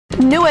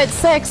New at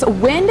 6,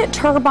 wind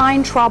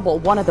turbine trouble.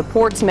 One of the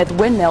Portsmouth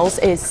windmills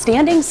is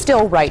standing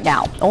still right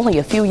now. Only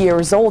a few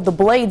years old, the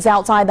blades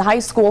outside the high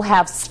school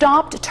have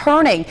stopped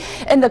turning,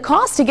 and the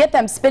cost to get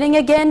them spinning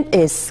again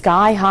is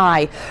sky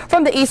high.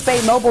 From the East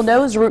Bay Mobile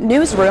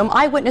Newsroom,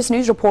 Eyewitness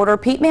News reporter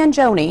Pete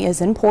Mangione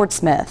is in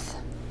Portsmouth.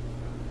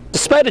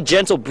 Despite a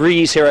gentle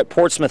breeze here at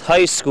Portsmouth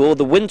High School,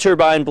 the wind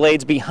turbine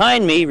blades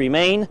behind me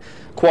remain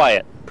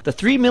quiet. The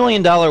 $3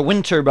 million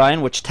wind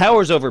turbine, which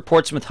towers over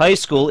Portsmouth High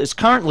School, is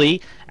currently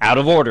out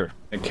of order.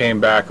 It came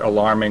back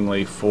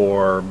alarmingly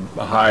for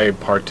high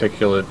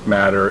particulate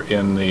matter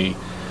in the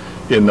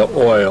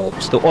oil.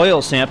 The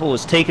oil sample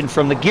was taken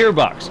from the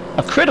gearbox,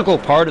 a critical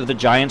part of the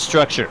giant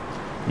structure.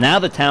 Now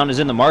the town is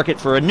in the market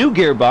for a new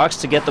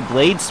gearbox to get the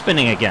blades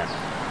spinning again.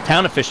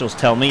 Town officials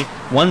tell me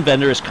one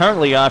vendor is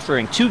currently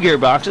offering 2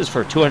 gearboxes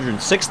for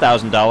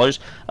 $206,000.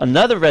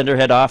 Another vendor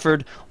had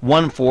offered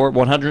one for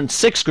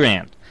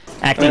 $106,000.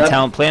 Acting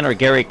town planner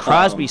Gary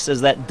Crosby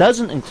says that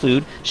doesn't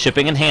include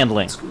shipping and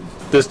handling.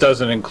 This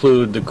doesn't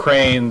include the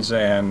cranes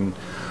and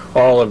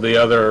all of the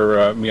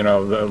other,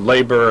 the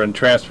labor and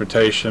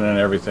transportation and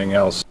everything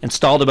else.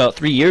 Installed about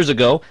 3 years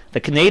ago,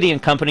 the Canadian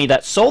company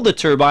that sold the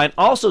turbine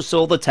also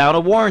sold the town a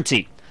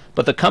warranty.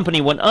 But the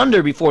company went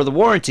under before the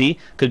warranty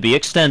could be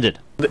extended.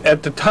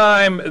 At the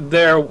time,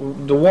 the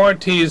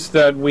warranties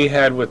that we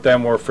had with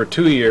them were for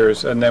 2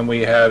 years, and then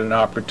we had an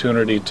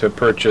opportunity to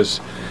purchase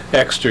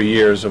extra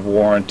years of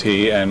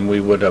warranty, and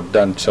we would have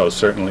done so,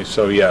 certainly.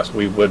 So yes,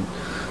 we would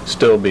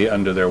still be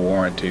under their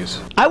warranties.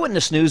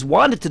 Eyewitness News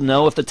wanted to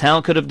know if the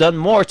town could have done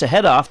more to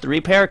head off the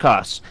repair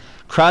costs.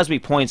 Crosby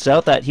points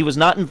out that he was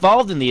not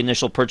involved in the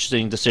initial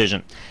purchasing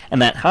decision,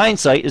 and that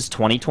hindsight is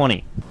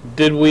 20/20.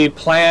 Did we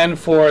plan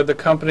for the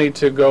company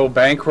to go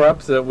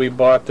bankrupt that we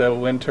bought the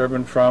wind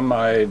turbine from?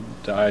 I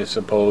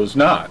suppose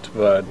not,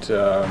 but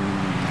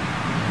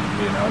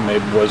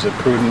maybe was it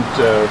prudent?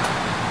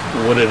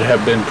 Would it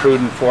have been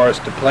prudent for us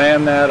to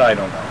plan that? I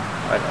don't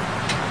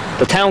know.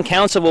 The town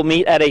council will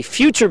meet at a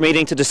future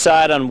meeting to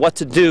decide on what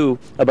to do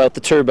about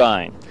the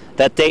turbine.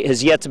 That date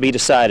has yet to be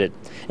decided.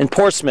 In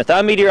Portsmouth,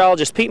 I'm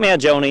meteorologist Pete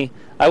Mangione,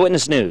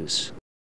 Eyewitness News.